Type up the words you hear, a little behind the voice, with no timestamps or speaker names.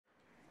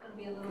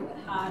going to be a little bit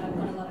hard. I've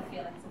got a lot of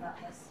feelings about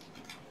this.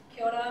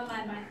 Kia ora,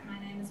 my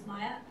name is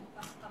Maia.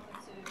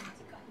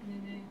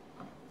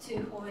 To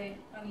HUI,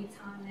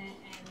 Rangitane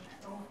and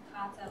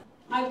Piata.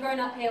 I've grown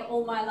up here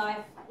all my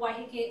life.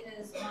 Waiheke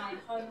is my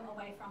home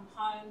away from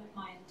home.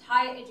 My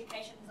entire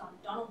education is on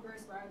Donald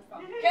Bruce Road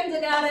from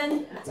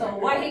kindergarten to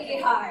Waiheke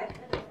High.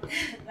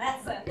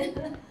 That's it.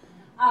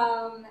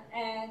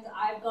 And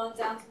I've gone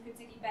down to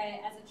Putiki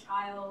Bay as a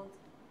child,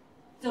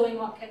 doing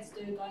what kids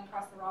do, going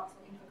across the rocks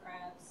looking for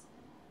crabs.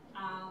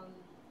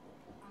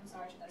 I'm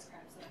sorry to those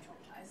crabs that are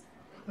traumatized.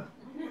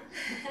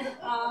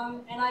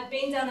 And I've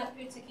been down at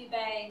Putiki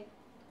Bay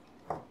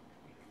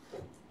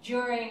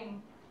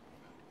during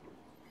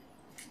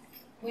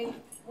when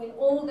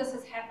all this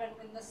has happened,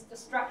 when this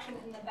destruction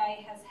in the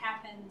bay has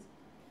happened,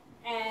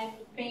 and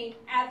been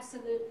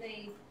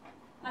absolutely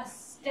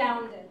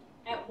astounded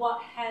at what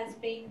has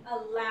been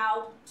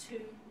allowed to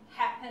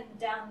happen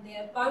down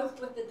there, both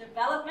with the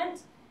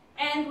development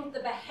and with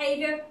the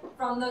behaviour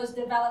from those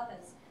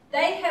developers.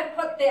 They have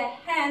put their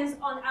hands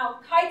on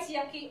our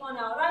kaitiaki, on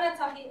our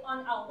rangatahi,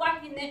 on our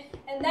wahine,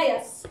 and they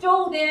are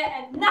still there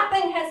and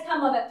nothing has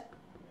come of it.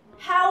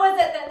 How is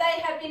it that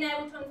they have been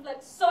able to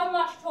inflict so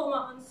much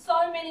trauma on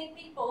so many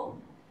people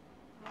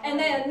and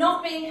they are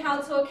not being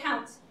held to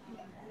account?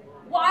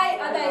 Why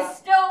are they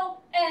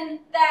still in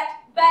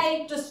that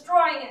bay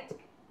destroying it?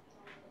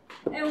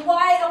 And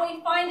why are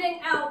we finding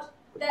out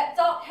that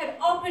Doc had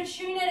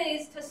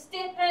opportunities to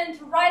step in,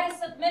 to write a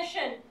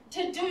submission,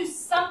 to do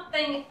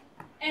something,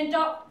 and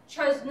Doc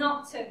chose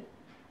not to?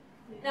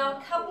 Now,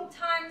 a couple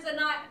times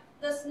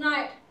this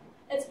night,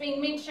 it's been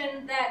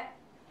mentioned that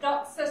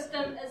Doc's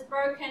system is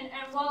broken,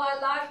 and while I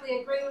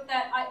largely agree with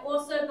that, I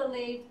also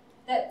believe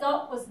that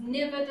Doc was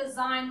never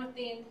designed with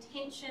the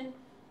intention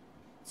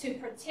to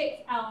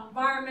protect our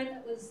environment.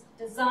 It was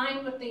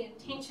designed with the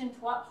intention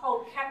to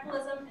uphold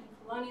capitalism and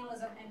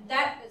colonialism, and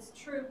that is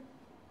true.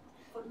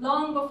 But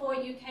long before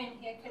you came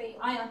here, Kiri,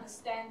 I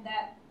understand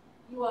that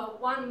you are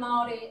one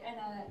Māori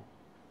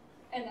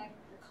in a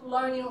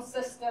colonial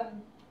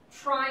system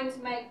trying to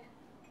make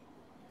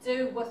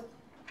do with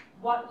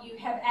what you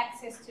have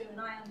access to,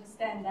 and I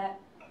understand that.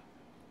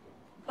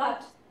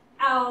 But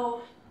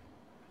our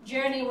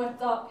journey with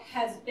Doc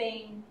has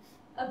been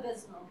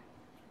abysmal.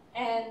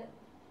 And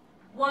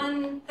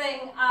one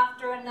thing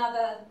after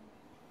another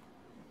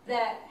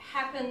that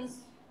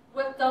happens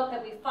with Doc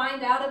that we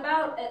find out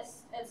about,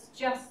 it's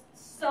just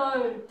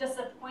so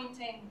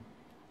disappointing.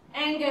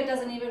 Anger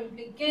doesn't even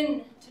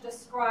begin to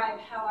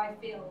describe how I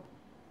feel.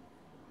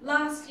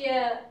 Last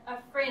year, my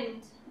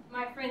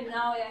friend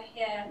Maia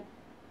here,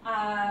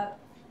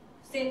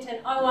 sent an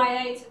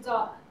OIA to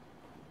Doc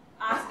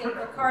asking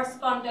for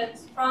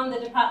correspondence from the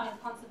Department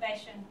of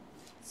Conservation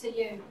to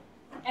you.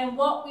 And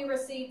what we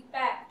received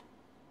back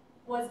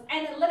was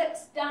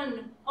analytics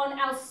done on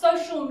our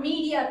social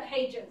media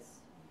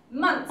pages.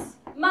 Months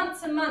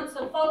and months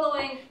of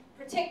following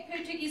Protect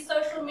Putiki's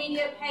social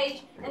media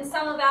page and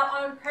some of our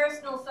own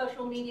personal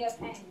social media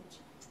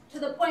page, to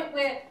the point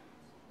where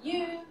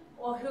you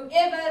or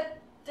whoever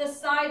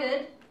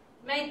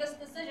made this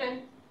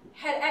decision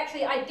had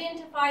actually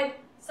identified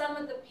some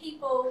of the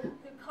people who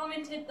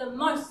commented the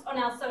most on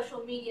our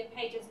social media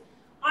pages.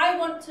 I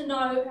want to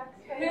know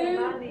who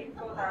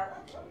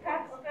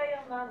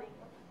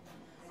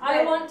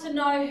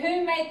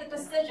made the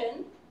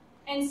decision,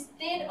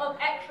 instead of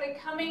actually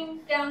coming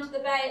down to the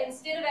bay,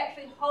 instead of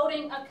actually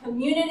holding a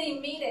community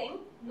meeting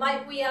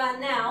like we are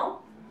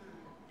now,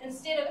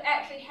 instead of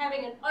actually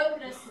having an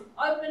open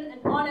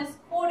and honest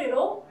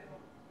kōrero.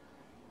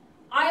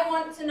 I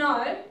want to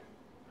know.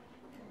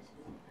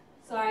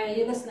 Sorry, are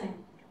you listening?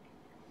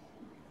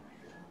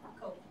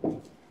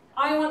 Cool.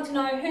 I want to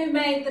know who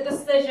made the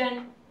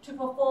decision to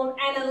perform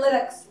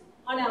analytics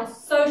on our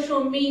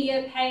social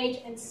media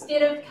page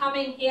instead of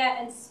coming here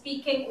and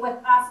speaking with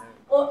us,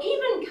 or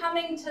even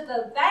coming to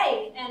the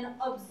bay and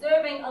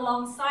observing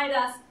alongside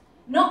us,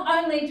 not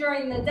only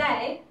during the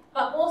day,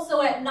 but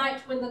also at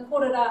night when the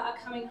kōrera are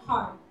coming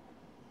home.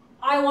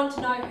 I want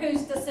to know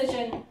whose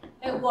decision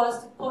it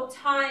was to put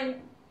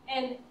time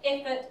and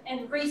effort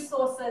and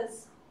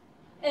resources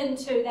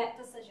into that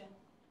decision.